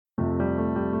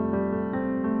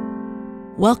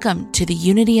Welcome to the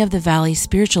Unity of the Valley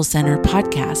Spiritual Center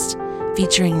podcast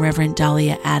featuring Reverend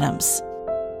Dalia Adams.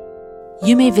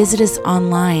 You may visit us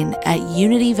online at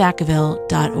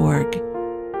unityvacaville.org,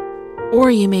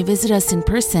 or you may visit us in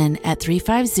person at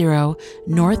 350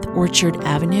 North Orchard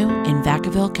Avenue in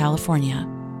Vacaville, California.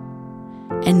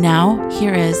 And now,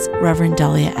 here is Reverend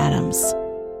Dalia Adams.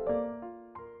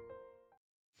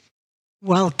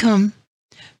 Welcome.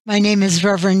 My name is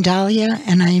Reverend Dalia,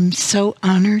 and I am so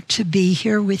honored to be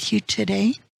here with you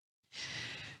today.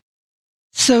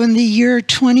 So in the year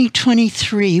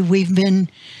 2023, we've been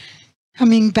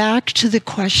coming back to the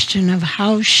question of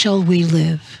how shall we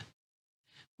live?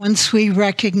 Once we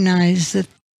recognize that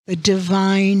the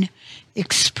divine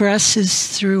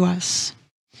expresses through us,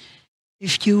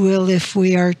 if you will, if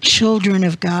we are children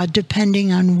of God,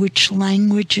 depending on which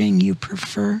languaging you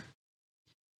prefer.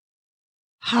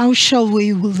 How shall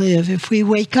we live if we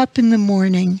wake up in the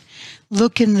morning,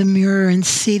 look in the mirror and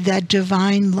see that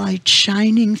divine light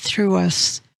shining through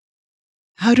us?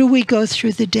 How do we go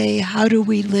through the day? How do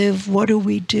we live? What do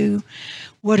we do?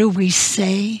 What do we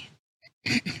say?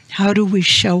 How do we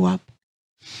show up?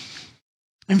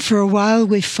 And for a while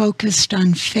we focused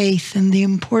on faith and the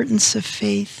importance of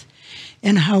faith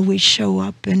and how we show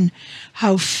up and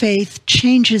how faith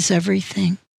changes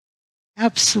everything,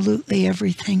 absolutely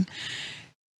everything.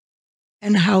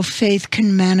 And how faith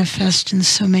can manifest in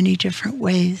so many different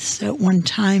ways. At one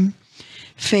time,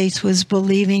 faith was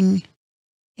believing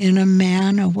in a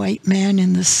man, a white man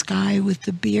in the sky with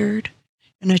a beard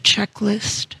and a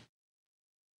checklist.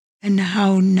 And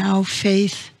how now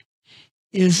faith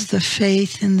is the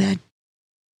faith in that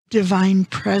divine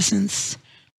presence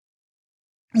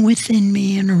within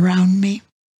me and around me.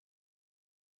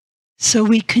 So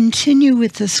we continue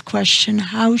with this question,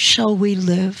 how shall we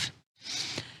live?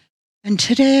 And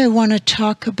today I want to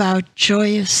talk about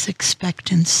joyous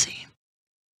expectancy.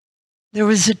 There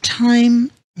was a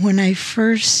time when I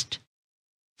first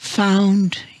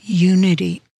found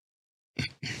unity,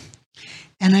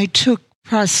 and I took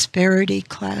prosperity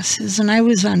classes, and I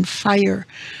was on fire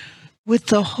with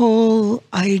the whole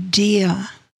idea,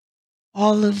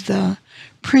 all of the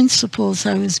principles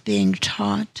I was being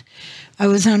taught. I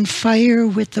was on fire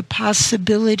with the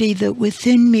possibility that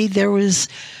within me there was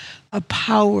a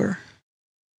power,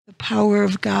 the power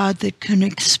of God that can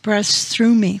express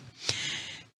through me.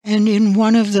 And in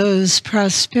one of those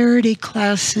prosperity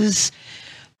classes,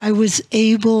 I was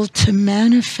able to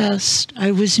manifest.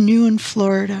 I was new in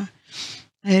Florida.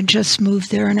 I had just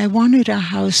moved there, and I wanted a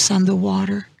house on the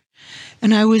water.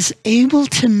 And I was able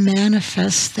to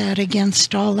manifest that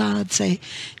against all odds. I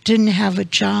didn't have a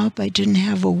job. I didn't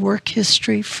have a work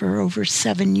history for over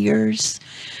 7 years.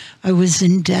 I was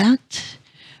in debt.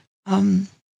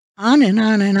 On and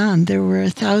on and on. There were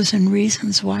 1,000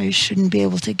 reasons why I shouldn't be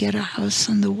able to get a house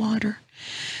on the water.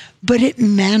 But it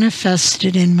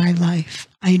manifested in my life.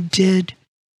 I did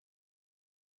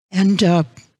end up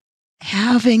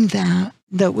having that.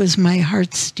 That was my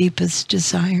heart's deepest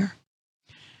desire.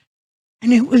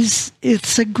 And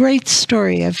it's a great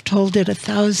story. I've told it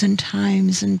 1,000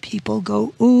 times and people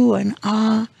go, ooh and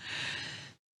ah.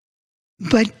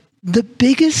 But the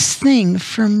biggest thing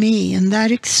for me in that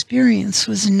experience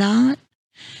was not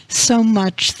so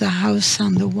much the house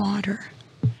on the water,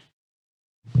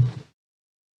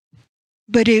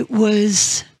 but it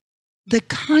was the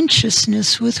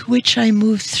consciousness with which I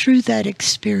moved through that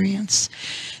experience.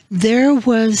 There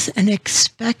was an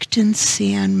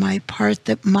expectancy on my part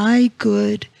that my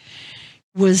good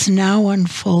was now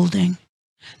unfolding,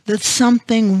 that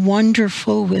something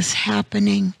wonderful was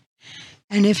happening.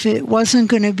 And if it wasn't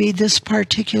going to be this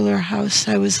particular house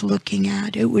I was looking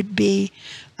at, it would be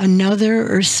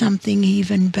another or something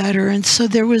even better. And so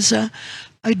there was a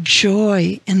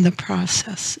joy in the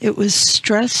process. It was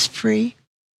stress-free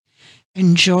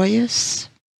and joyous,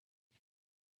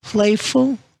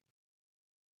 playful.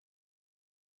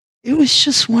 It was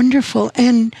just wonderful.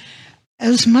 And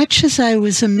as much as I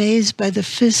was amazed by the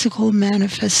physical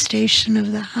manifestation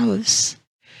of the house,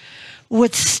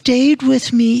 what stayed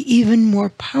with me even more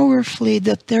powerfully,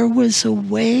 that there was a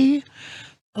way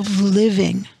of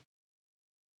living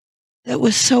that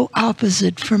was so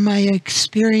opposite from my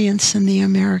experience in the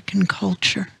American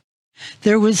culture.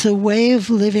 There was a way of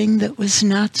living that was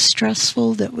not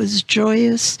stressful, that was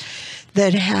joyous,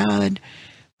 that had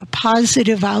a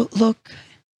positive outlook,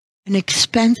 an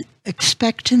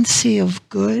expectancy of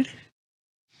good.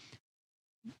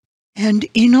 And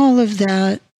in all of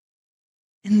that,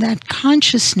 in that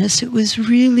consciousness, it was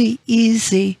really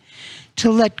easy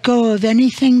to let go of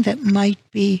anything that might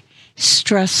be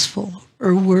stressful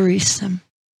or worrisome.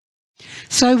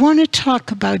 So I want to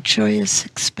talk about joyous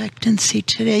expectancy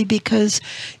today because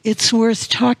it's worth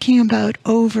talking about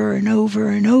over and over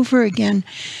and over again,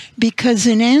 because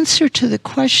in answer to the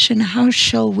question, how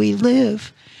shall we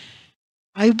live?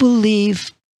 I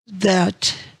believe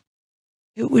that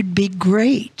it would be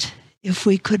great if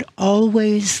we could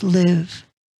always live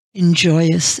in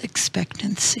joyous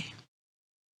expectancy.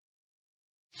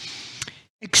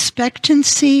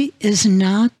 Expectancy is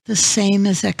not the same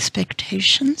as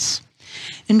expectations.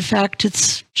 In fact,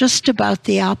 it's just about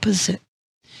the opposite.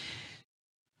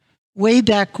 Way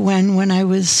back when I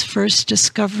was first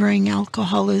discovering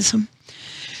alcoholism,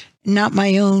 not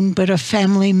my own, but a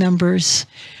family member's,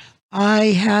 I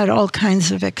had all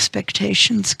kinds of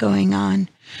expectations going on.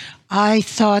 I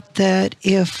thought that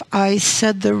if I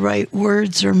said the right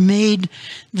words or made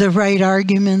the right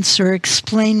arguments or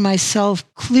explained myself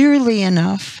clearly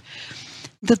enough,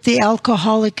 that the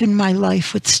alcoholic in my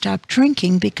life would stop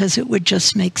drinking because it would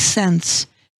just make sense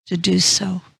to do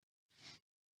so.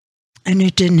 And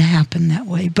it didn't happen that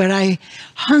way. But I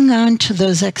hung on to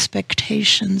those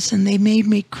expectations and they made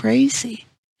me crazy.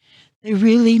 They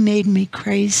really made me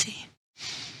crazy.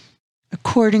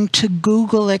 According to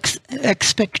Google,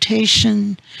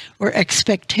 expectations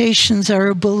are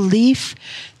a belief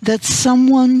that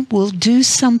someone will do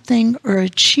something or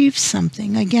achieve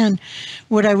something. Again,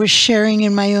 what I was sharing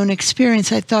in my own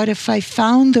experience, I thought if I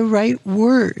found the right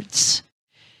words,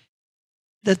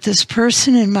 that this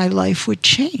person in my life would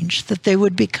change, that they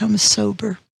would become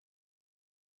sober.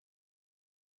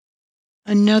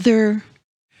 Another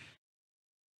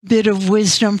bit of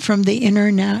wisdom from the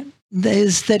internet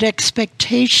is that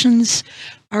expectations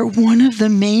are one of the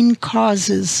main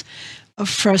causes of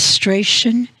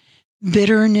frustration,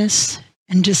 bitterness,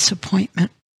 and disappointment.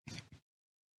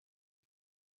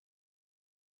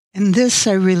 And this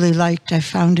I really liked. I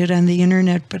found it on the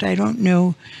internet, but I don't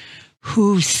know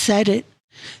who said it.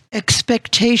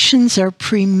 Expectations are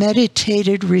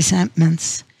premeditated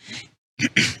resentments.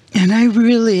 And I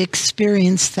really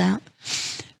experienced that.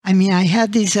 I mean, I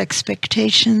had these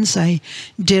expectations. I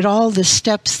did all the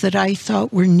steps that I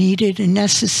thought were needed and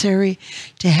necessary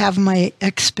to have my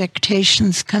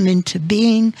expectations come into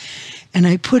being. And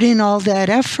I put in all that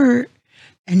effort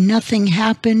and nothing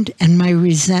happened, and my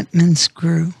resentments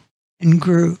grew and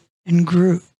grew and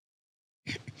grew.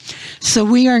 So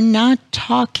we are not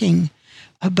talking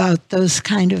about those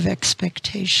kind of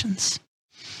expectations.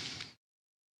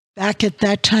 Back at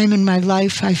that time in my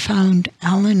life, I found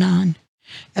Al-Anon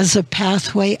as a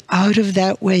pathway out of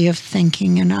that way of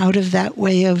thinking and out of that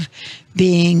way of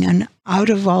being and out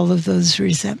of all of those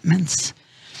resentments.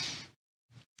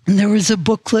 And there was a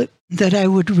booklet that I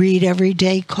would read every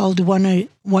day called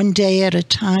One Day at a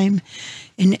Time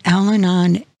in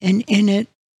Al-Anon, and in it,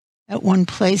 at one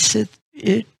place,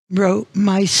 it wrote,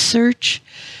 "My search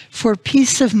for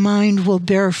peace of mind will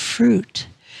bear fruit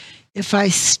if I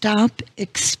stop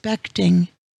expecting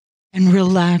and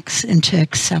relax into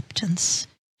acceptance."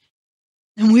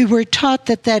 And we were taught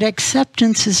that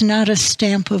acceptance is not a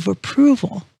stamp of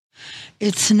approval.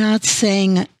 It's not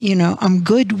saying, I'm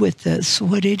good with this.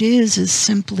 What it is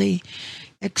simply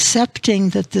accepting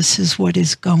that this is what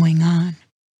is going on.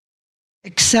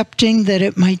 Accepting that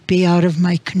it might be out of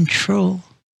my control.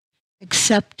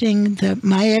 Accepting that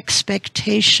my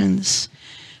expectations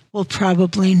will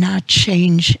probably not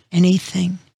change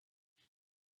anything.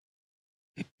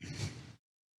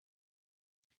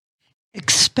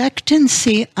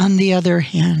 Expectancy, on the other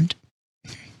hand,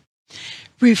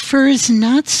 refers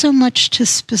not so much to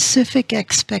specific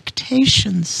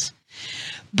expectations,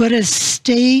 but a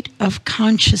state of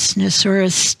consciousness or a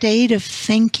state of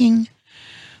thinking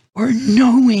or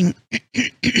knowing,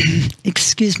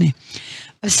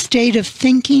 a state of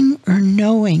thinking or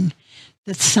knowing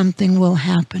that something will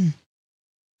happen.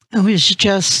 I was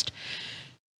just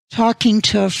talking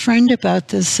to a friend about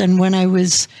this, and when I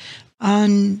was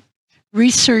on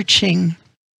researching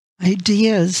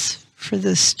ideas for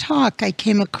this talk, I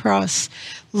came across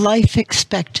life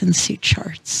expectancy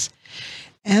charts.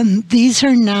 And these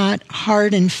are not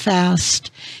hard and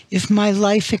fast. If my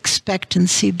life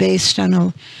expectancy based on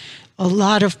a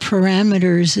lot of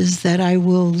parameters is that I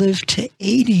will live to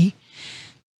 80,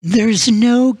 there's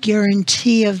no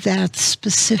guarantee of that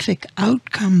specific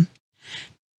outcome.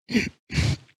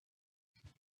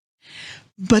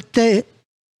 But the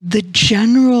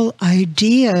general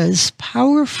idea is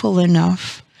powerful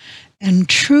enough and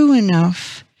true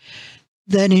enough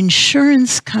that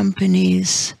insurance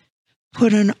companies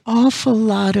put an awful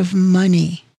lot of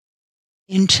money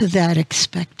into that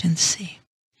expectancy.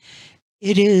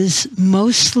 It is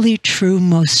mostly true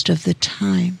most of the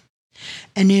time.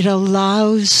 And it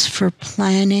allows for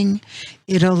planning.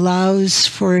 It allows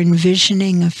for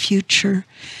envisioning a future.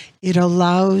 It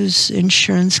allows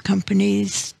insurance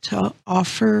companies to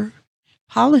offer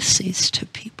policies to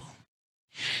people.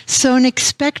 So an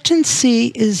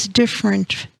expectancy is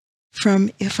different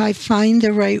from, if I find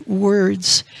the right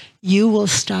words, you will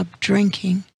stop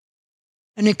drinking.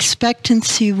 An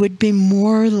expectancy would be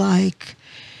more like,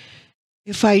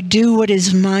 if I do what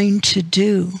is mine to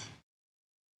do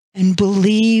and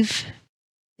believe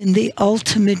in the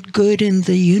ultimate good in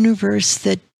the universe,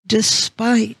 that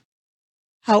despite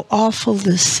how awful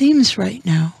this seems right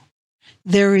now,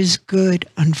 there is good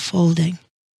unfolding.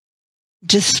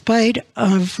 Despite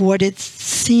of what it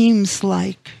seems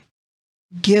like,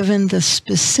 given the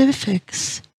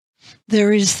specifics,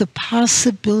 there is the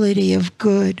possibility of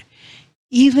good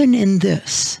even in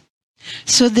this.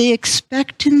 So the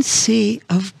expectancy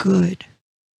of good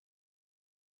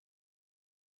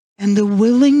and the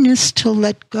willingness to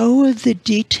let go of the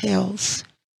details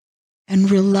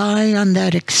and rely on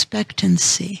that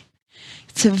expectancy,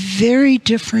 it's a very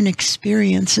different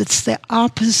experience. It's the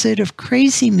opposite of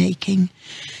crazy making.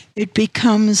 It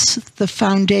becomes the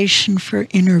foundation for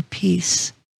inner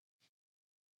peace.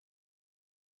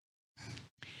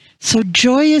 So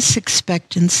joyous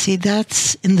expectancy,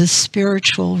 that's in the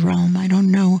spiritual realm. I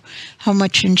don't know how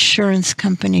much insurance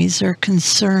companies are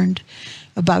concerned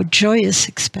about joyous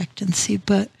expectancy,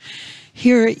 but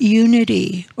here at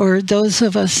Unity, or those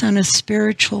of us on a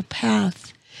spiritual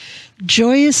path,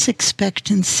 joyous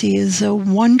expectancy is a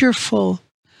wonderful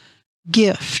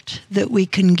gift that we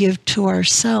can give to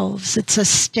ourselves. It's a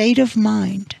state of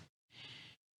mind.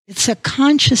 It's a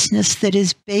consciousness that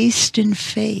is based in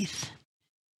faith.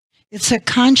 It's a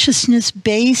consciousness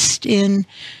based in,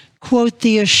 quote,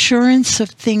 the assurance of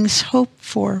things hoped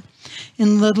for.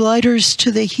 In the letters to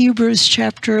the Hebrews,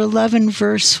 chapter 11,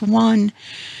 verse 1,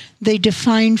 they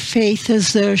define faith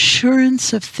as the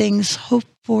assurance of things hoped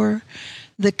for,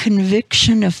 the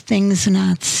conviction of things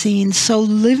not seen. So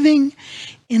living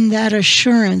in that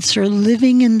assurance, or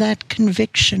living in that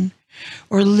conviction,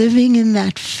 or living in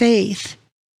that faith,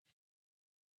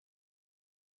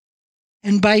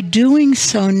 and by doing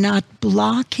so, not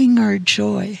blocking our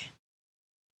joy.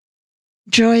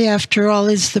 Joy, after all,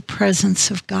 is the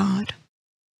presence of God.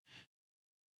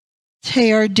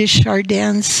 Teilhard de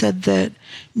Chardin said that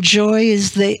joy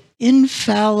is the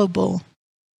infallible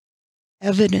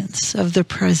evidence of the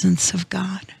presence of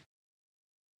God.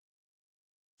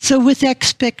 So with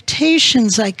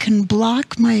expectations, I can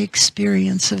block my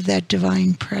experience of that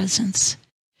divine presence.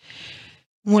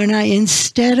 When I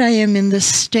am in the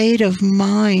state of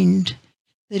mind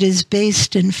that is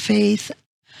based in faith,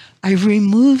 I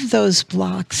remove those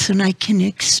blocks and I can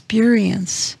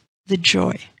experience the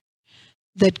joy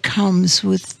that comes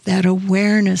with that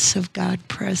awareness of God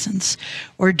presence,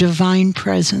 or divine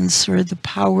presence, or the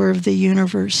power of the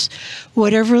universe,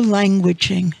 whatever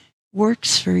languaging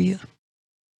works for you.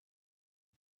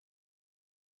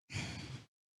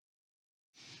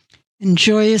 In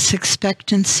joyous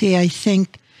expectancy, I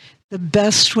think the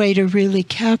best way to really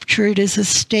capture it is a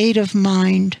state of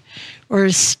mind or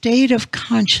a state of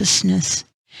consciousness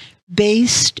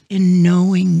based in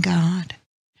knowing God.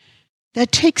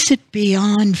 That takes it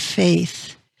beyond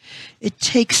faith. It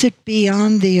takes it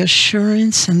beyond the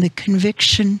assurance and the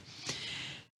conviction,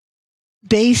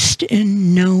 based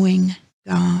in knowing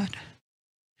God.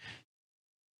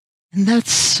 And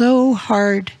that's so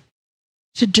hard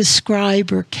to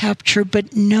describe or capture,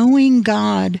 but knowing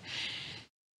God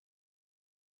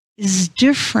is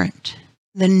different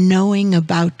than knowing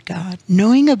about God.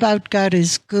 Knowing about God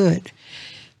is good,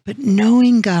 but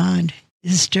knowing God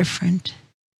is different.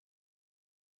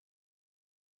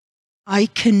 I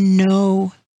can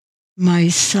know my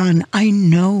son. I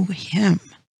know him.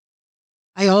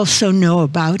 I also know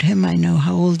about him. I know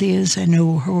how old he is. I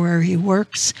know where he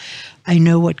works. I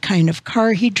know what kind of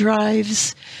car he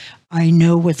drives. I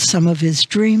know what some of his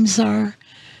dreams are.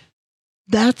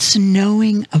 That's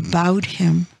knowing about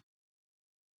him.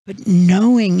 But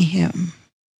knowing him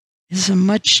is a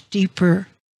much deeper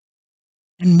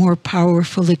and more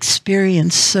powerful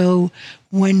experience. So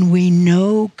when we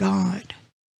know God,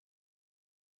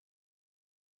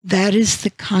 that is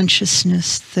the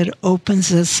consciousness that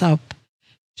opens us up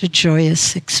to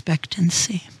joyous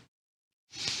expectancy.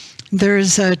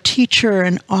 There's a teacher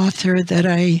and author that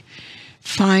I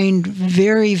find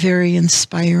very, very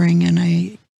inspiring, and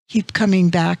I keep coming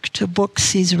back to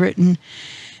books he's written,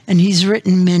 and he's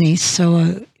written many,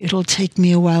 so it'll take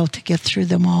me a while to get through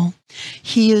them all.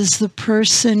 He is the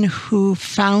person who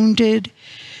founded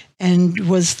and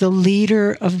was the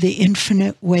leader of the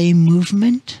Infinite Way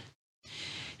movement.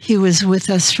 He was with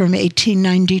us from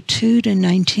 1892 to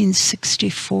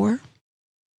 1964.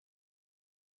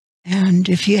 And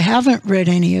if you haven't read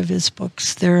any of his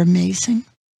books, they're amazing.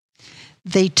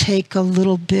 They take a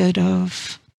little bit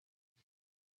of,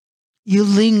 you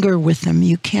linger with them.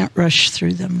 You can't rush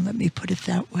through them, let me put it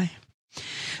that way.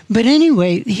 But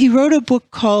anyway, he wrote a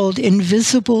book called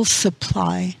Invisible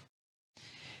Supply.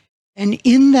 And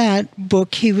in that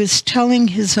book, he was telling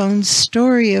his own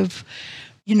story of,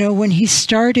 when he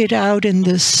started out in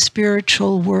this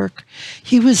spiritual work,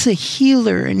 he was a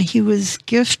healer and he was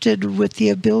gifted with the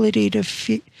ability to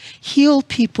heal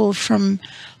people from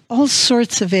all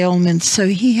sorts of ailments. So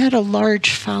he had a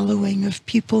large following of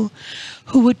people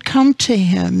who would come to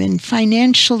him, and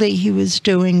financially he was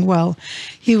doing well.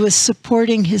 He was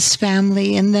supporting his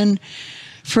family, and then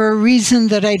for a reason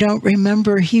that I don't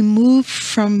remember, he moved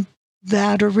from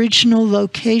that original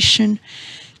location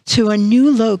to a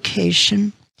new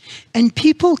location, and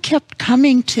people kept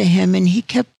coming to him, and he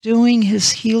kept doing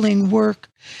his healing work.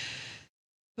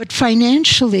 But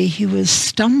financially, he was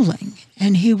stumbling,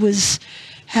 and he was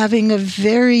having a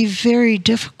very, very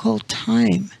difficult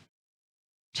time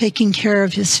taking care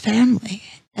of his family.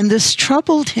 And this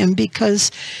troubled him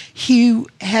because he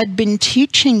had been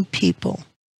teaching people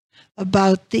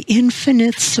about the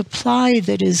infinite supply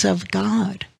that is of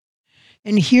God.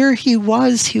 And here he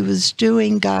was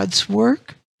doing God's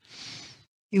work.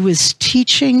 He was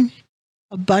teaching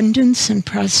abundance and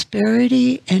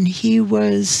prosperity, and he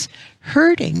was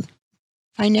hurting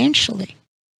financially.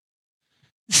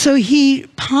 So he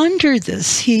pondered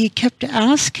this. He kept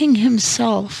asking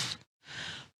himself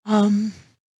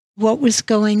what was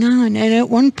going on. And at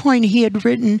one point he had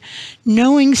written,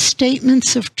 knowing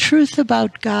statements of truth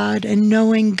about God and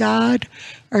knowing God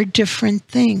are different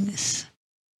things.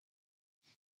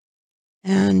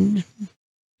 And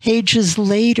pages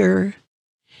later,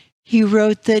 he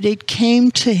wrote that it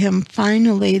came to him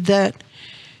finally that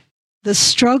the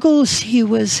struggles he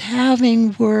was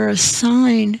having were a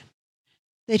sign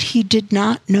that he did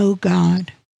not know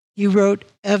God. He wrote,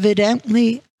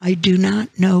 evidently, I do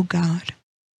not know God.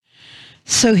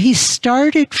 So he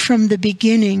started from the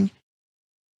beginning,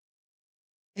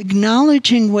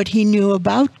 acknowledging what he knew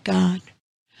about God,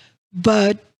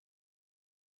 but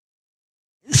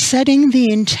setting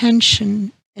the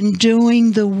intention and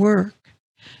doing the work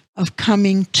of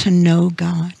coming to know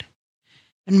God.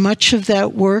 And much of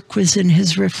that work was in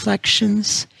his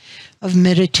reflections of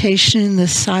meditation in the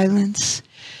silence,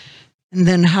 and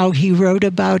then how he wrote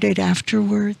about it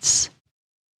afterwards.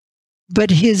 But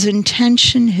his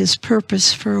intention, his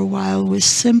purpose for a while was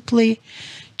simply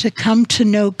to come to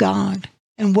know God.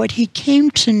 And what he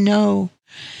came to know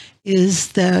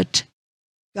is that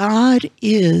God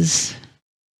is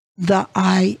the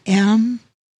I am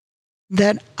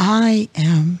that I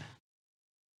am.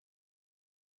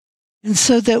 And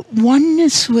so that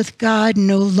oneness with God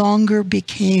no longer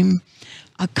became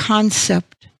a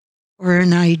concept or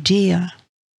an idea.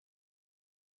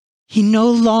 He no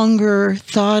longer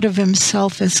thought of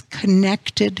himself as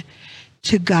connected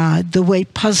to God, the way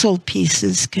puzzle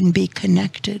pieces can be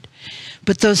connected.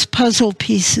 But those puzzle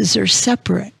pieces are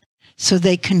separate, so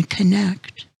they can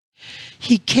connect.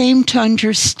 He came to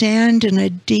understand in a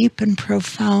deep and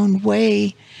profound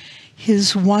way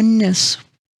his oneness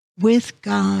with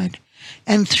God,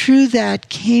 and through that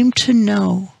came to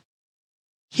know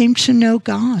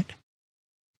God.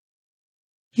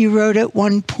 He wrote at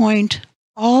one point,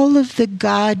 all of the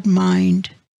God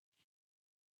mind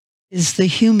is the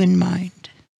human mind.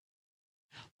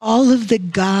 All of the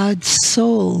God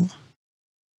soul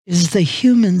is the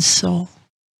human soul.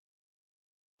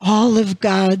 All of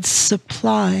God's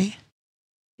supply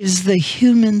is the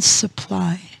human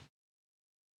supply.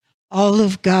 All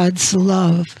of God's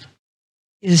love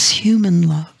is human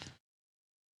love.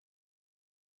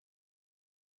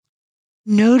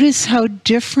 Notice how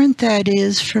different that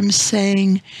is from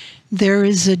saying, there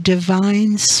is a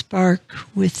divine spark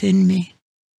within me,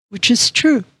 which is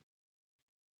true,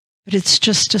 but it's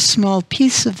just a small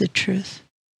piece of the truth.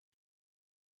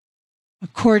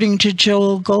 According to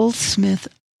Joel Goldsmith,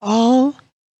 all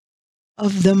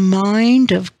of the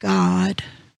mind of God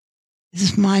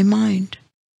is my mind.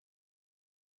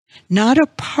 Not a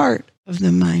part of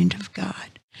the mind of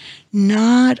God.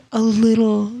 Not a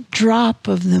little drop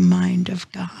of the mind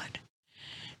of God.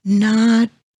 Not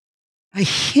a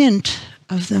hint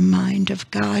of the mind of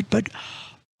God, but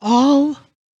all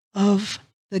of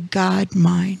the God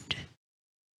mind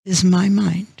is my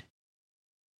mind.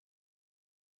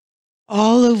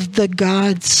 All of the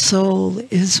God soul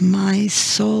is my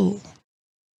soul.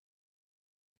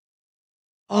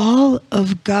 All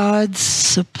of God's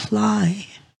supply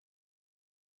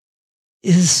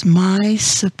is my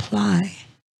supply.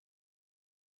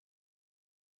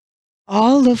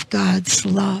 All of God's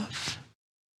love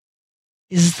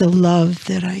is the love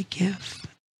that I give.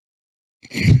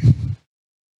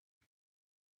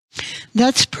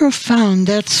 That's profound.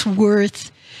 That's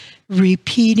worth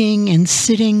repeating and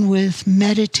sitting with,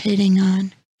 meditating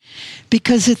on,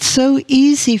 because it's so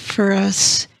easy for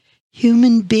us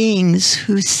human beings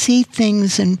who see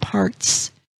things in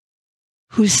parts,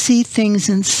 who see things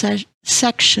in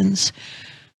sections,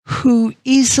 who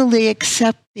easily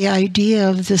accept the idea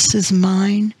of this is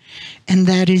mine and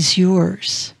that is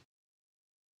yours,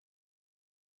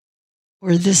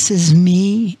 or this is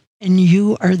me and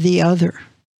you are the other.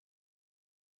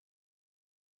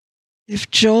 If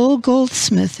Joel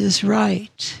Goldsmith is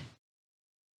right,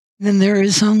 then there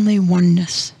is only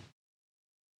oneness.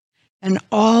 And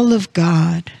all of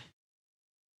God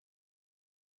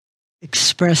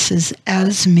expresses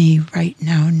as me right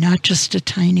now, not just a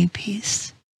tiny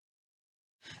piece.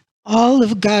 All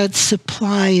of God's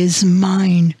supply is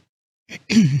mine.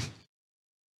 It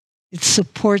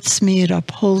supports me, it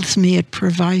upholds me, it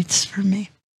provides for me.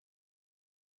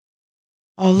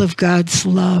 All of God's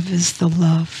love is the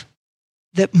love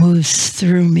that moves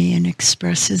through me and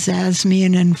expresses as me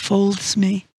and enfolds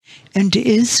me and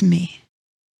is me.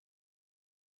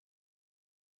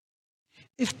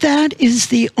 If that is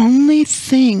the only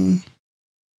thing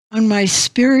on my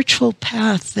spiritual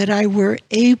path that I were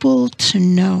able to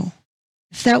know,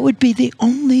 if that would be the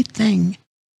only thing,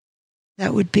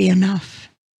 that would be enough.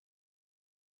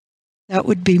 That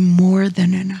would be more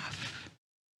than enough.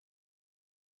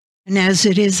 And as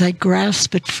it is, I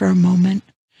grasp it for a moment.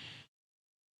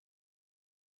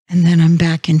 And then I'm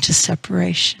back into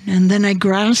separation. And then I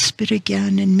grasp it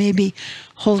again and maybe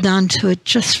hold on to it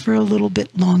just for a little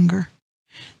bit longer.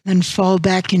 Then fall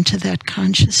back into that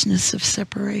consciousness of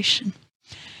separation.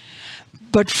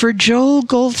 But for Joel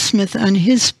Goldsmith on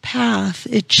his path,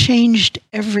 it changed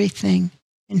everything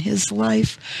in his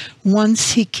life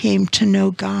once he came to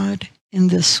know God in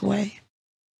this way.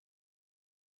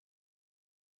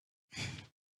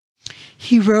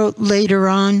 He wrote later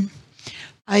on,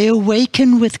 I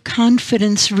awaken with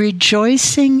confidence,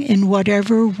 rejoicing in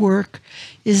whatever work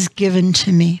is given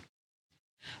to me.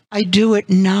 I do it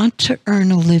not to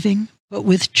earn a living, but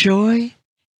with joy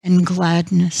and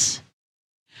gladness.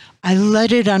 I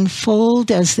let it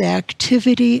unfold as the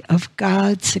activity of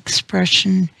God's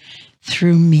expression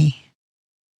through me.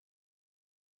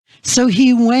 So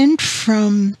he went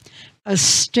from a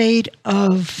state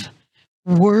of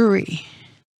worry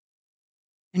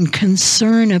and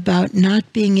concern about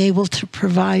not being able to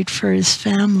provide for his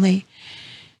family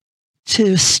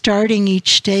to starting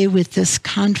each day with this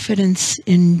confidence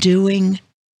in doing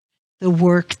the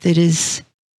work that is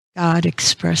God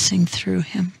expressing through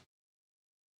him.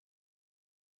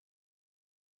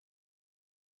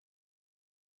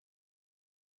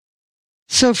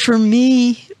 So for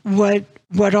me,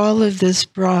 what all of this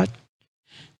brought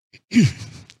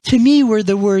to me were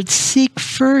the words, seek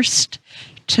first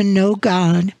to know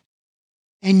God,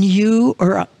 and you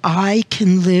or I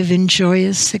can live in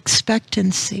joyous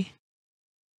expectancy.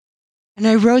 And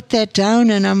I wrote that down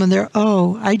and I'm there,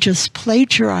 I just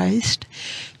plagiarized,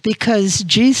 because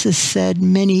Jesus said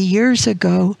many years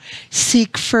ago,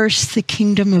 seek first the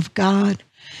kingdom of God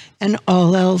and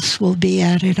all else will be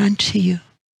added unto you.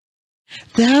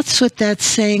 That's what that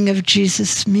saying of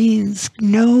Jesus means.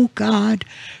 Know God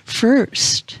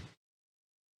first.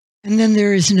 And then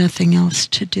there is nothing else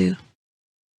to do.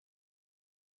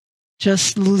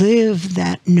 Just live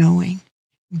that knowing.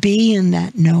 Be in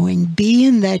that knowing. Be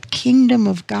in that kingdom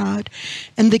of God.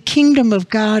 And the kingdom of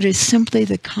God is simply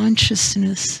the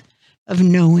consciousness of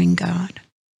knowing God.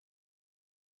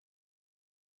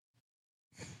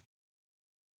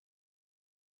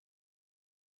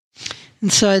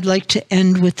 And so I'd like to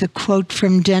end with a quote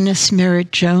from Dennis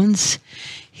Merritt Jones.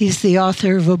 He's the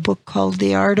author of a book called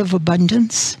The Art of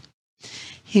Abundance.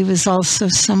 He was also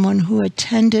someone who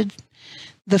attended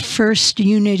the first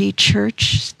Unity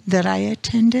Church that I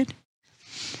attended.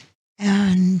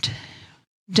 And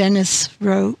Dennis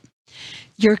wrote,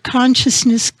 your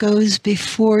consciousness goes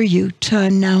before you to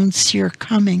announce your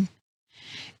coming.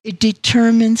 It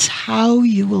determines how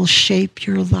you will shape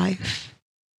your life.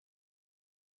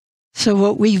 So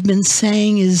what we've been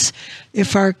saying is,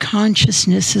 if our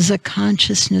consciousness is a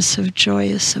consciousness of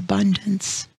joyous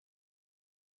abundance,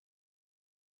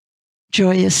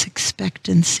 joyous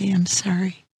expectancy,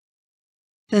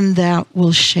 then that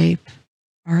will shape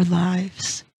our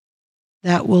lives.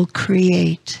 That will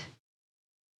create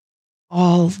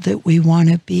all that we want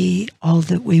to be, all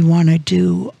that we want to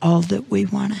do, all that we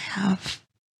want to have.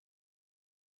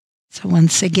 So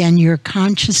once again, your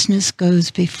consciousness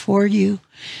goes before you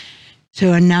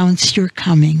to announce your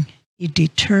coming. It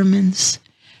determines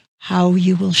how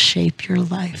you will shape your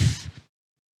life.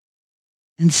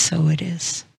 And so it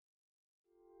is.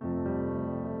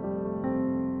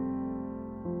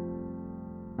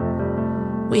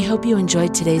 We hope you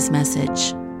enjoyed today's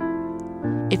message.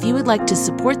 If you would like to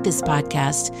support this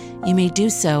podcast, you may do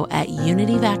so at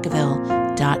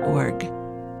unityvacaville.org.